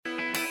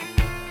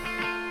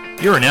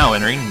You are now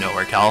entering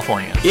Nowhere,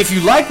 California. If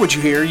you like what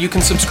you hear, you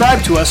can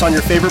subscribe to us on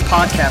your favorite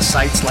podcast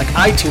sites like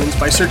iTunes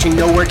by searching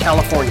Nowhere,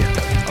 California.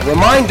 A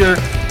reminder,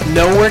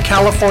 Nowhere,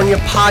 California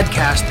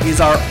podcast is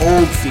our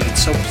old feed,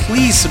 so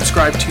please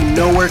subscribe to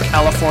Nowhere,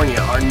 California,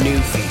 our new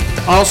feed.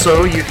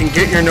 Also, you can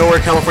get your Nowhere,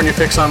 California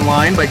fix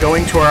online by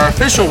going to our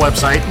official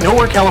website,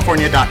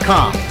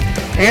 nowherecalifornia.com,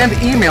 and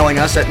emailing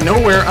us at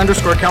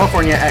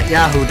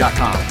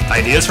nowhere_California@yahoo.com.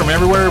 Ideas from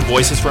everywhere,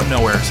 voices from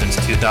nowhere since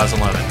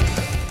 2011.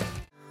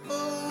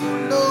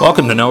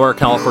 Welcome to Nowhere,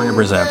 California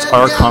presents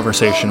our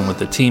conversation with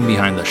the team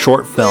behind the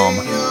short film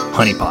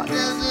Honeypot.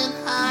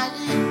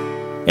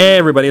 Hey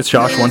everybody, it's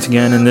Josh once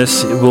again, and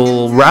this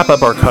will wrap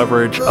up our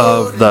coverage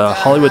of the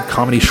Hollywood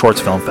Comedy Shorts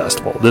Film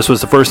Festival. This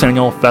was the first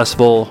annual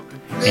festival,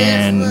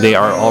 and they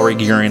are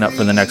already gearing up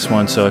for the next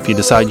one, so if you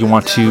decide you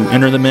want to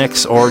enter the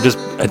mix or just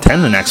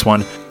attend the next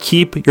one,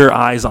 keep your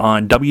eyes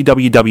on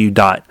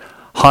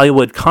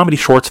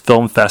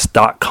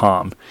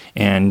www.hollywoodcomedyshortsfilmfest.com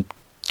and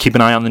keep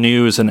an eye on the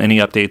news and any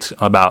updates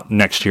about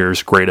next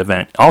year's great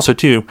event. Also,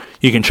 too,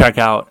 you can check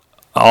out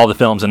all the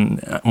films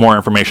and more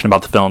information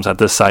about the films at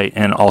this site,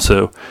 and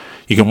also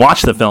you can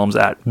watch the films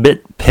at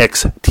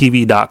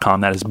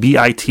bitpixtv.com. That is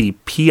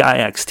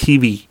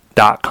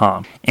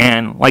bitpixtv.com.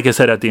 And like I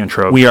said at the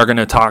intro, we are going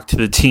to talk to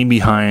the team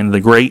behind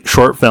the great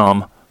short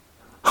film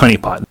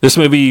Honeypot. This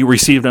movie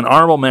received an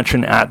honorable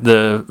mention at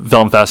the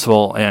film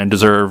festival and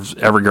deserves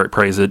every great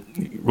praise it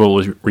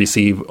will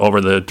receive over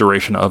the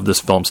duration of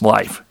this film's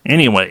life.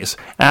 Anyways,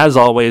 as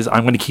always,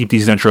 I'm going to keep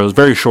these intros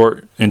very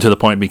short and to the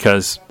point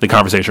because the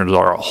conversations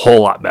are a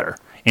whole lot better.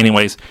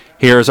 Anyways,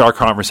 here's our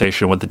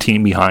conversation with the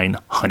team behind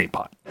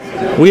Honeypot.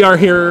 We are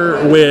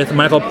here with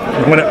Michael.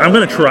 I'm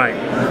going to try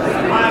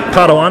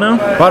Paduano?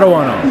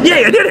 Yeah,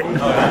 I did it!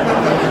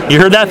 You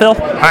heard that, Phil?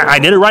 I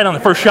did it right on the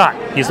first shot.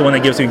 He's the one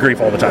that gives me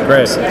grief all the time.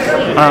 Great.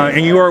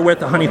 And you are with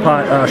the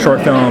Honeypot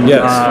short film.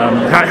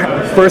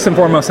 Yes. First and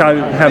foremost, how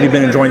have you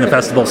been enjoying the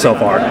festival so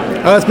far?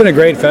 It's been a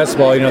great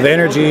festival. You know, the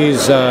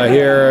energy's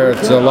here.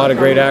 It's a lot of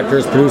great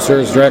actors,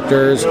 producers,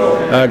 directors,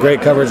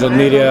 great coverage of the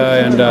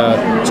media, and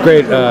it's a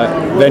great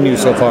venue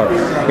so far.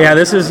 Yeah,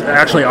 this is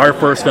actually our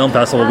first film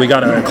festival. We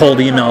got a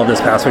cold email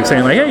this past week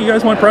saying, like, hey, you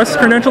guys want press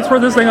credentials for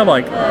this thing? I'm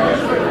like,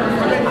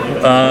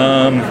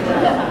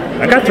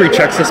 I got 3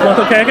 checks this month.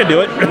 Okay, I can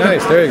do it.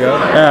 Nice, there you go.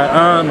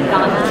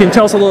 Can you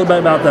tell us a little bit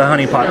about the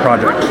Honeypot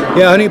project?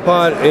 Yeah,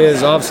 Honeypot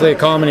is obviously a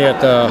comedy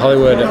at the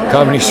Hollywood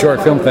Comedy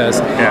Short Film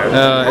Fest.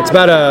 Yeah. It's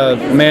about a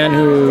man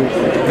who,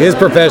 his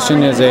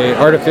profession is a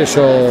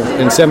artificial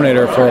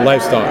inseminator for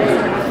livestock.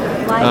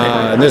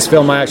 In this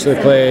film, I actually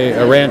play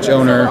a ranch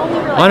owner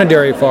on a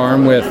dairy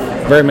farm with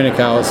very many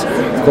cows,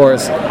 of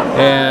course.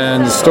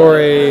 And the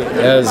story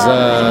has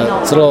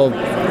its little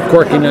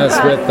quirkiness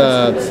with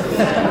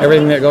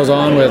everything that goes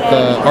on with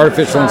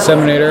artificial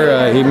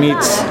inseminator. He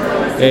meets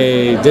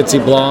a ditzy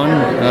blonde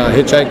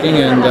hitchhiking,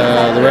 and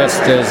the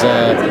rest is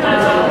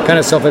kind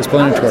of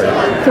self-explanatory.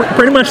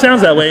 Pretty much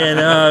sounds that way, and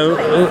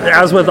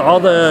as with all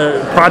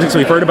the projects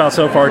we've heard about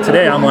so far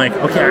today, I'm like,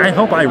 okay, I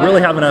hope I really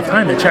have enough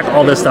time to check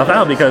all this stuff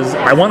out because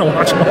I want to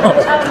watch them all.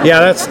 Yeah,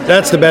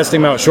 that's the best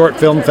thing about Short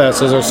Film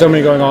Fest is there's so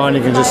many going on.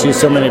 You can just see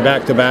so many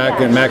back-to-back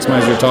and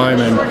maximize your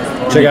time and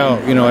check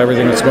out,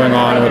 everything that's going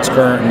on and what's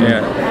current.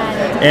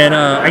 And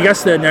I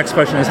guess the next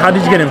question is, how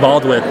did you get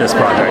involved with this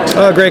project?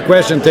 Great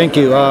question, thank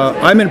you.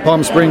 I'm in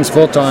Palm Springs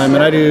full-time,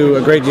 and I do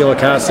a great deal of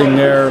casting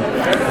there.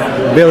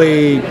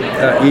 Billy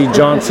E.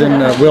 Johnson,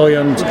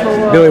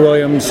 Billy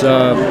Williams,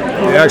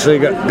 actually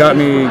got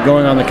me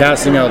going on the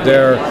casting out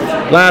there.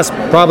 Last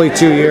probably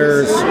 2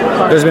 years,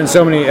 there's been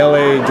so many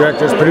LA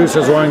directors,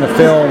 producers wanting to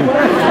film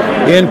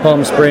in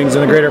Palm Springs,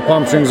 in the greater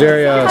Palm Springs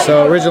area.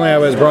 So originally I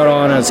was brought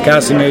on as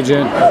casting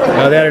agent.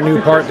 They had a new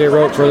part they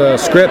wrote for the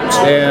script,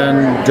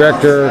 and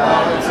director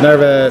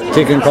Narva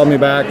Tikin called me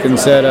back and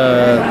said,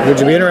 would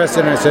you be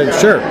interested? And I said,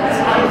 sure.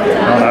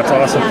 Oh, that's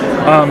awesome.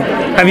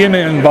 Have you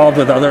been involved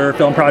with other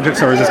film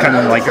projects, or is this kind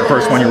of like your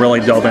first one you really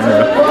delve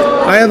into?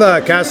 I have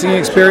a casting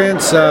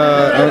experience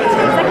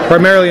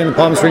primarily in the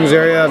Palm Springs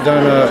area. I've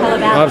done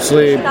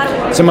obviously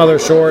some other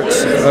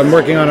shorts. I'm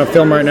working on a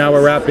film right now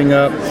we're wrapping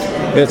up.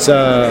 It's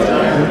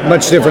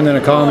much different than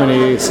a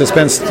comedy,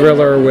 suspense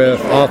thriller with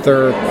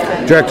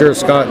director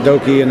Scott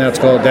Doki, and that's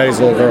called Daddy's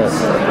Little Girl.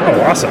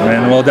 Oh, awesome,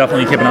 and we'll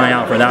definitely keep an eye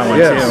out for that one,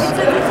 yes. too.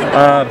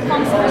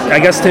 I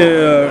guess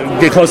to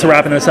get close to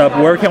wrapping this up,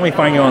 where can we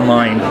find you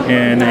online?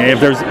 And if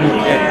there's,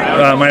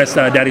 minus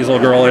Daddy's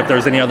Little Girl, if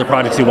there's any other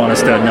projects you want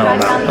us to know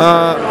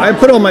about. I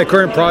put all my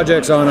current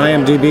projects on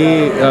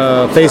IMDb,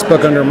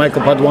 Facebook under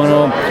Michael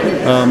Paduano,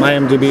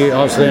 IMDb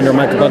obviously under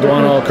Michael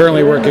Paduano.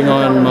 Currently working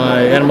on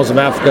my Animals of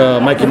Africa,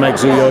 Mikey Mike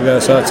Zoo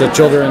Yoga, so it's a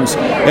children's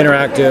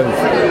interactive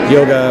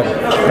yoga.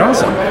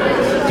 Awesome.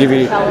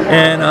 DVD.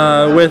 And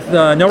with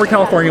Nowhere,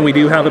 California, we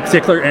do have a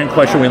particular end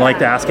question we like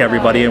to ask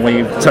everybody, and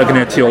we've taken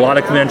it to a lot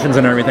of conventions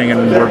and everything,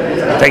 and we're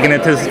taking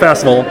it to this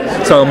festival.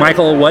 So,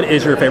 Michael, what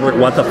is your favorite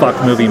what the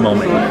fuck movie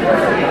moment?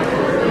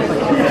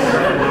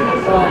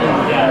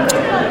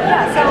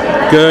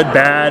 Good,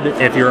 bad,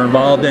 if you're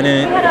involved in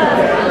it.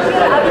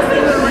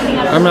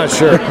 I'm not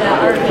sure.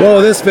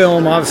 Well, this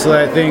film, obviously,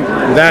 I think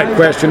that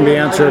question be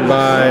answered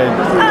by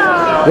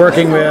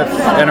working with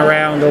and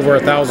around over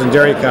 1,000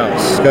 dairy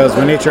cows, because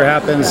when nature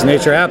happens,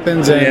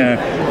 and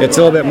it's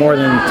a little bit more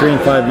than 3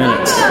 and 5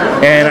 minutes.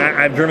 And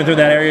I've driven through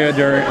that area,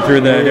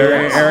 through the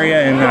dairy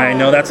area, and I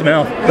know that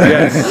smell.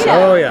 Yes.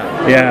 Oh, yeah.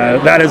 Yeah,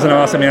 that is an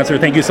awesome answer.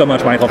 Thank you so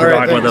much, Michael, for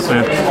talking with us,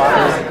 man.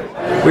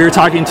 We were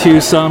talking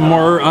to some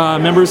more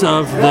members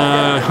of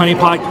the Honey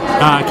Pot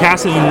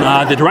cast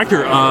and the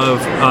director of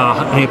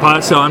Honey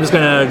Pot, so I'm just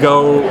going to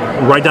go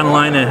right down the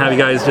line and have you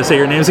guys just say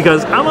your names,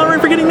 because I'm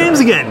already forgetting names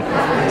again.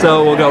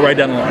 So we'll go right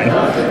down the line.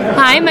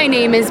 Hi, my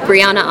name is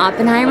Brianna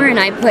Oppenheimer, and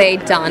I play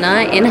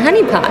Donna in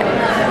Honey Pot.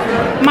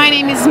 My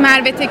name is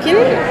Merve Tekin.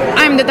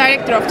 I'm the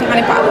director of the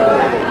Honey Pot.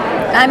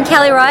 I'm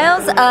Kelly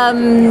Riles.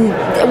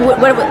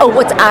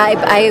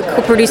 I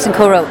co-produced and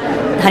co-wrote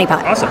Honey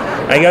Pot. Awesome.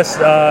 I guess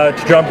to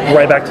jump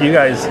right back to you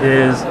guys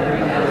is,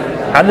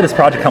 how did this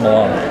project come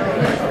along?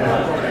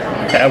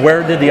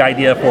 Where did the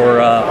idea for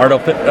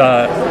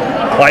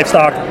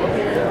livestock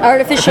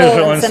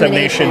Artificial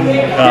insemination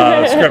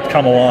script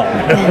come along?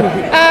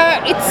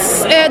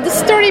 It's the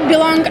story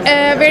belongs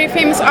a very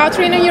famous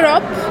author in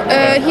Europe.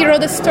 He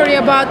wrote a story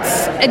about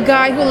a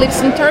guy who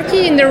lives in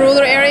Turkey in the rural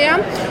area,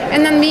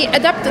 and then we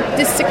adapted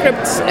this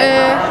script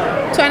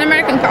to an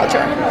American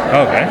culture.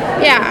 Okay.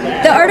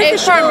 Yeah.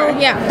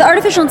 The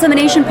artificial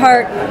insemination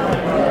part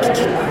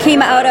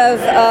came out of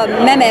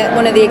Mehmet,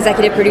 one of the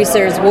executive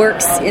producers,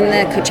 works in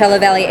the Coachella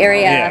Valley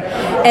area,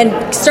 and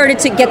started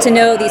to get to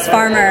know these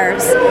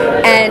farmers,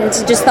 and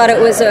just thought it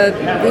was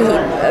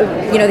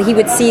he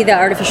would see the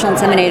artificial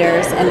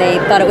inseminators, and they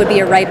thought it would be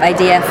a ripe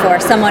idea for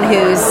someone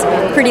who's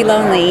pretty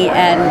lonely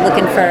and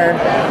looking for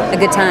a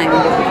good time.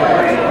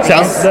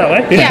 Sounds that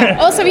way. Yeah.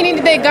 Also, we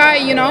needed a guy,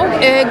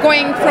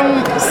 going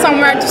from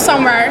somewhere to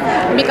somewhere,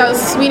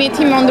 because we need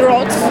him on the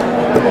road.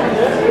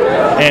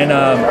 And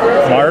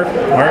Marv?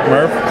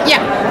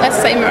 Yeah, let's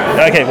say Marv.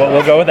 Okay, well,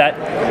 we'll go with that.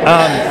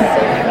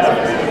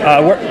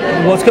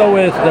 Let's go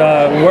with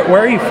where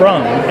are you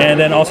from, and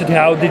then also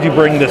how did you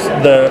bring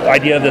the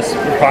idea of this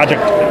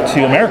project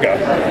to America?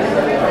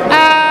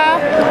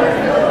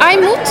 I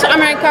moved to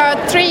America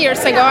 3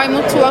 years ago. I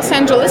moved to Los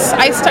Angeles.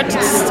 I started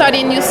to study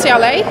in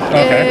UCLA.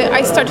 Okay.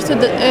 I started to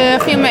do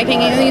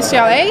filmmaking in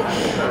UCLA.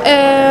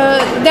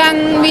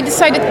 Then we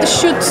decided to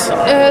shoot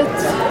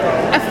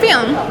a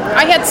film.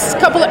 I had a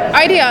couple of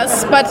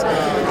ideas, but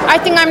I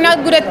think I'm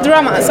not good at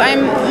dramas.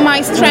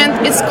 My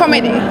strength is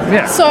comedy.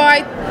 Yeah. So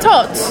I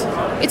thought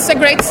it's a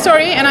great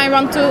story, and I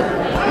want to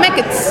make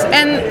it.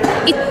 And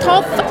it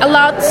taught a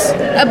lot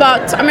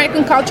about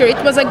American culture.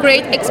 It was a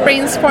great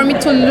experience for me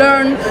to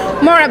learn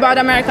more about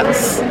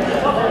Americans.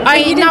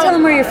 You didn't tell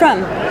them where you're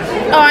from.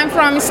 Oh, I'm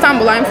from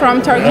Istanbul. I'm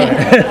from Turkey.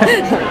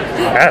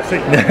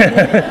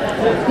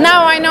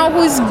 Now I know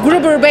who's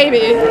Gruber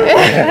Baby.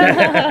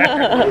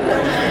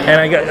 And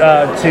I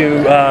got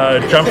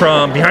to jump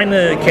from behind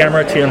the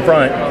camera to in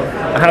front.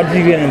 How did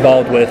you get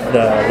involved with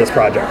this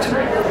project?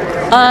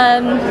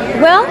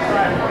 Well,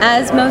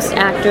 as most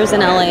actors in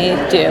LA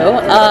do,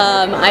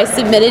 I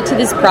submitted to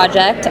this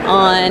project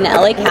on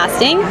LA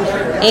Casting,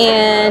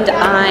 and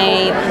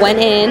I went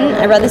in,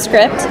 I read the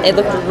script, it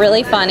looked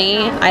really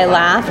funny, I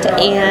laughed,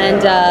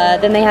 and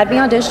then they had me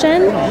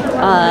audition.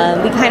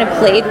 We kind of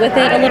played with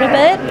it a little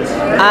bit.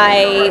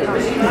 I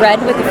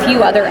read with a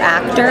few other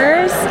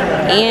actors,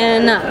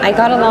 and I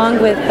got along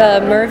with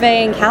Merve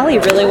and Callie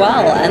really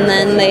well, and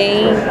then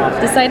they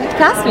decided to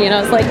cast me, and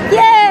I was like,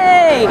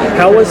 yay!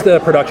 How was the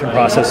production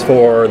process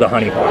for the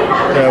Honey Pot?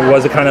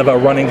 Was it kind of a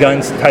run and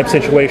gun type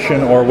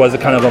situation, or was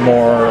it kind of a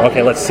more,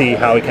 okay, let's see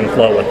how we can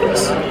flow with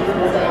this?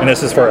 And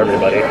this is for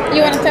everybody.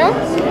 You want to tell?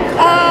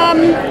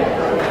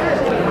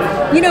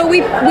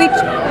 We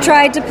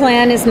tried to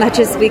plan as much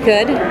as we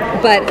could,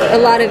 but a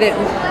lot of it,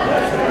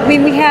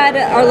 we had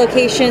our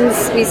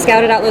locations, we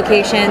scouted out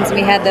locations,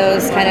 we had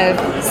those kind of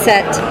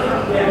set,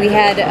 we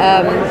had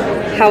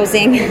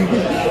housing,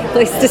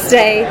 place to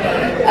stay,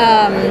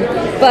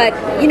 but,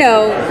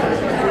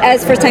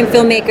 as first-time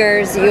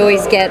filmmakers, you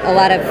always get a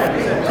lot of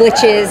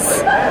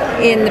glitches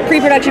in the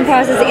pre-production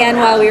process and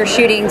while we were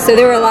shooting. So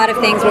there were a lot of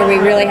things where we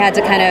really had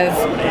to kind of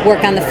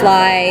work on the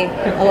fly,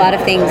 a lot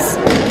of things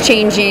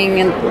changing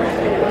in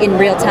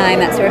real time,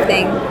 that sort of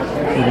thing.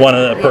 One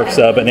of the perks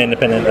of an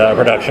independent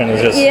production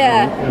is just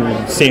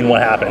seeing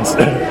what happens.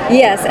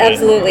 Yes,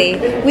 absolutely.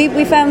 We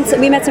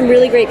met some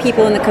really great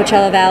people in the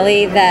Coachella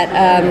Valley that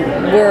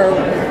were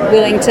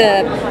willing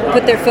to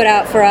put their foot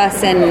out for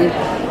us and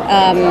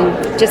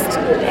just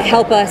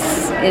help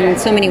us in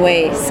so many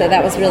ways. So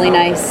that was really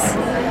nice.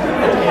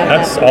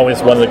 That's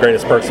always one of the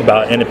greatest perks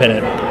about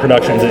independent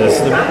productions is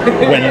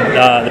when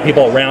the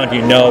people around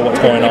you know what's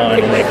going on,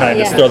 and they kind of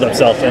just throw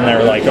themselves in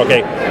there like,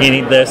 okay, you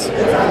need this,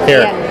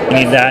 here. Yeah.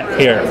 We need that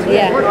here.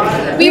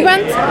 Yeah. We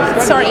went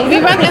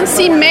and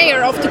see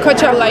Mayor of the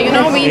Coachella. You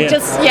know, we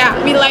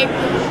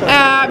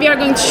we are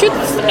going to shoot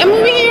a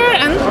movie here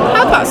and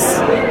help us,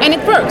 and it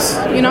works.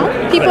 You know,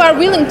 people are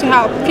willing to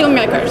help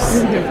filmmakers.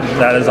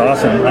 That is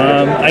awesome.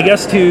 I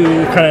guess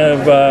to kind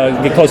of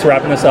get close to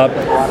wrapping this up,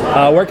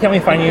 where can we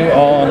find you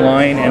all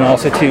online, and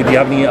also do you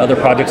have any other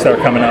projects that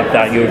are coming up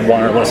that you would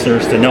want our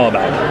listeners to know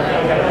about?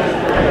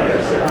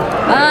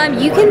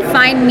 You can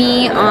find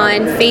me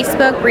on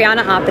Facebook,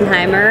 Brianna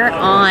Oppenheimer,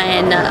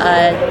 on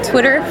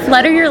Twitter,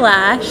 Flutter Your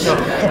Lash,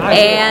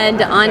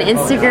 and on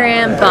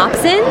Instagram,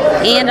 Bopsin,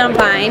 and on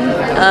Vine,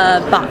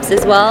 Bops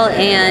as well.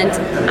 And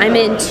I'm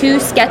in 2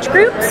 sketch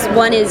groups.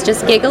 One is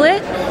Just Giggle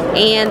It,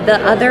 and the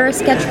other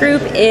sketch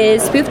group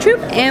is Spoof Troop,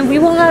 and we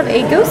will have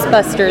a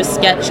Ghostbusters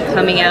sketch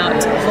coming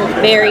out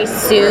very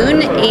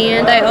soon.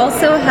 And I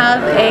also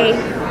have a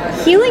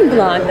healing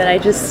blog that I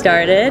just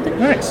started.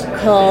 Nice.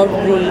 Called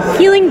the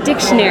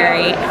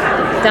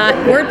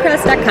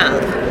healingdictionary.wordpress.com.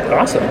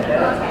 Awesome.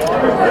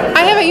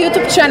 I have a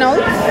YouTube channel,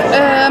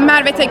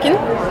 Merve Tekin.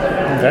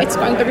 Okay. It's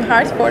going to be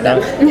hard for them.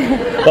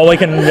 Well, we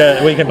can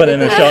put it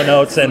in the show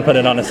notes and put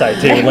it on the site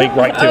too. Link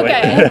right to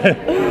it.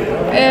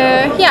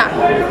 Yeah.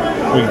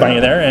 We can find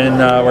you there, and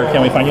where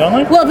can we find you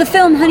online? Well, the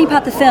film Honey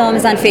Pot the Film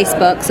is on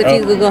Facebook, so if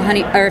you Google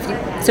if you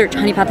search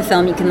Honey Pot the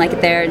Film, you can like it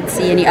there and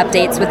see any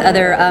updates with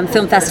other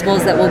film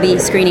festivals that we'll be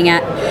screening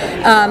at.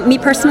 Me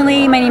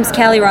personally, my name's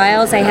Callie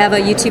Riles. I have a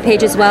YouTube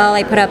page as well.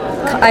 I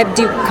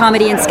do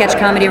comedy and sketch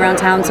comedy around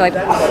town, so I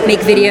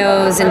make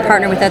videos and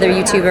partner with other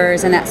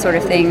YouTubers and that sort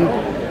of thing.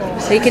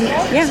 So you can,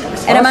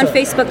 and I'm on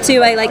Facebook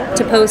too. I like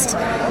to post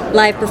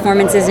live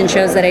performances and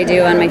shows that I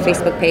do on my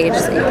Facebook page.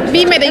 So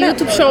we made a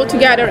YouTube show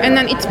together, and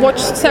then it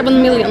watched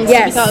 7 million.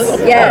 Yes. Oh,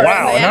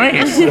 wow,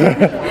 nice.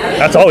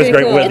 That's always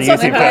great cool. with the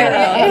YouTube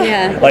channel.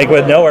 Yeah. Like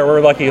with Nowhere,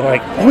 we're lucky.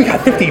 Like, we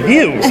got 50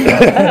 views.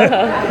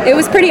 It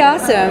was pretty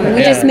awesome.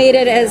 We just made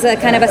it as a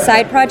kind of a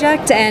side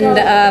project and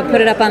put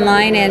it up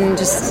online, and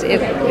just it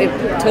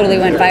totally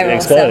went viral. It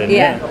exploded. So,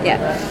 yeah.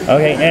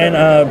 Okay, and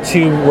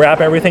to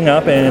wrap everything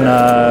up and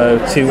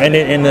to end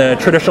it in the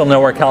traditional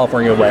Nowhere,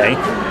 California way,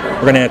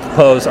 we're going to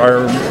pose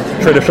our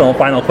traditional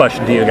final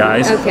question to you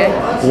guys. Okay.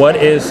 What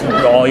is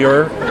all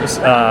your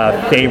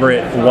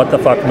favorite what the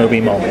fuck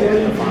movie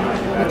moment?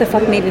 What the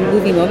fuck maybe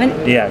movie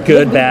moment? Yeah,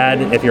 good,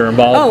 bad, if you're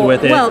involved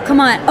with it. Well, come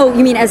on. Oh,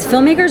 you mean as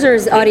filmmakers or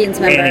as audience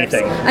members?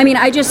 Anything. I mean,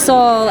 I just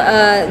saw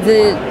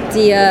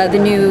the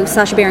new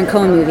Sacha Baron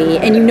Cohen movie,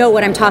 and you know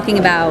what I'm talking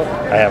about.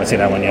 I haven't seen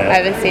that one yet. I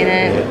haven't seen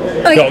it.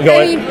 Go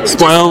ahead.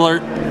 Spoiler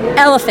alert.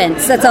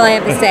 Elephants. That's all I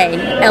have to say.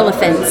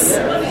 Elephants.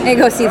 And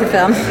go see the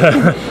film.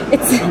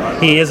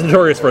 He is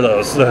notorious for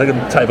those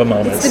type of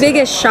moments. It's the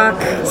biggest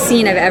shock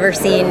scene I've ever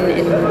seen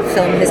in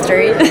film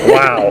history.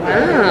 Wow.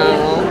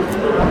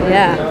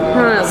 Yeah.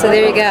 So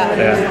there you go.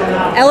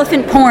 Yeah.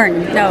 Elephant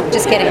porn. No,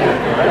 just kidding.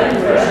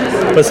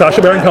 But Sacha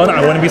Baron Cohen,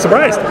 I wouldn't be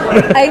surprised.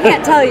 I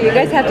can't tell you. You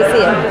guys have to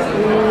see it.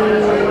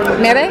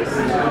 Maybe?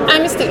 I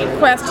missed the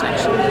question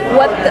actually.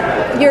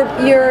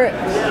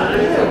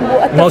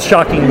 Most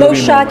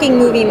shocking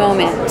movie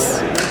moment.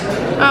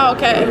 Oh,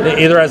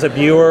 okay. Either as a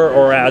viewer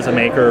or as a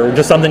maker,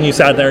 just something you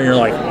sat there and you're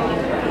like,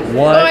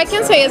 what? Oh, I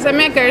can say as a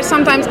maker,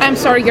 sometimes I'm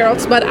sorry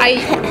girls, but I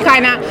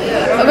kind of,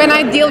 when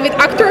I deal with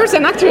actors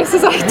and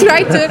actresses, I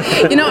try to,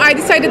 I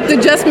decided to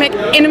just make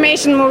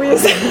animation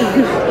movies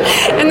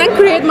and then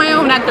create my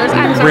own actors.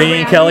 I'm sorry.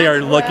 Bree and Kelly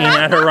are looking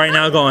at her right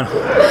now going,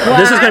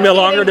 this is going to be a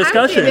longer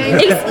discussion.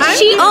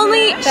 She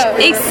only,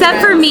 except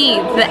for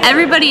me,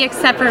 everybody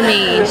except for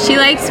me. She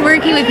likes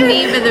working with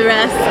me, but the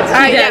rest,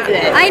 she does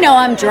it. I know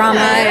I'm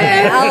drama.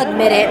 I'll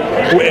admit it.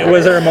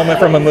 Was there a moment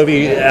from a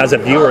movie as a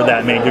viewer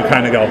that made you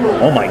kind of go,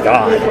 oh my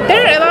God?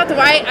 There are a lot of,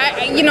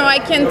 I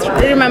can't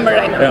remember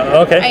right now.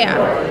 Okay.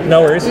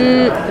 No worries.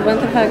 What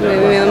the fuck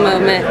movie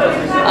moment?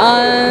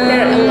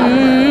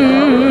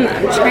 I'm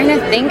trying to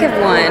think of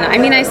one. I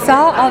mean, I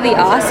saw all the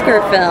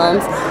Oscar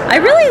films. I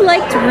really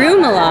liked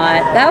Room a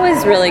lot. That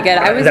was really good.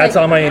 That's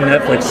on my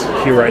Netflix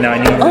queue right now.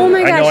 Oh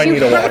my gosh,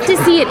 you have to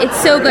see it. It's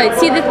so good.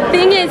 See, the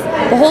thing is,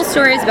 the whole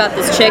story is about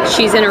this chick.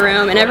 She's in a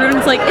room, and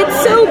everyone's like,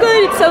 it's so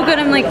good, it's so good.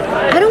 I'm like,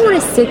 I don't want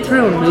to sit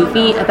through a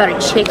movie about a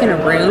chick in a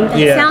room.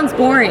 It sounds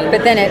boring.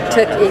 But then it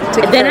took.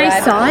 Then I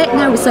saw it, and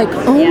I was like,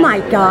 oh my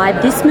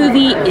God, this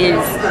movie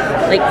is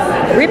like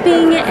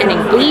gripping and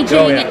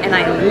engaging, and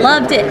I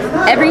loved it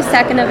every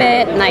second of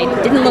it, and I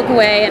didn't look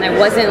away, and I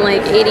wasn't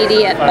like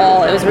ADD at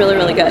all. It was really,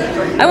 really good.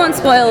 I won't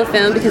spoil the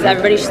film because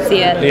everybody should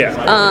see it.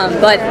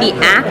 But the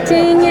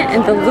acting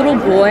and the little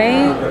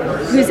boy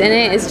who's in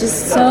it is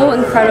just so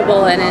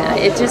incredible, and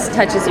it just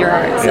touches your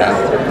heart. So,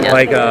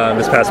 Like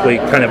this past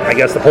week, kind of, I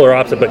guess the polar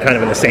opposite, but kind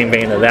of in the same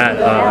vein of that,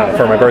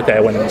 for my birthday, I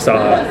went and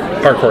saw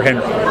Hardcore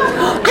Henry.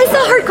 I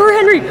saw Hardcore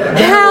Henry.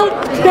 How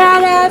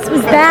badass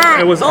was that?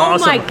 It was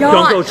awesome. Oh my gosh.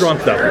 Don't go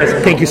drunk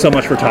though. Thank you so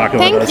much for talking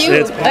with us. Thank you.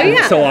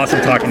 It's so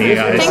awesome talking to you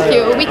guys. Thank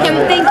you. We can.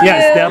 Thank you.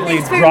 Yes,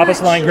 definitely drop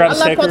us a line, grab a I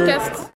love sticker. podcasts.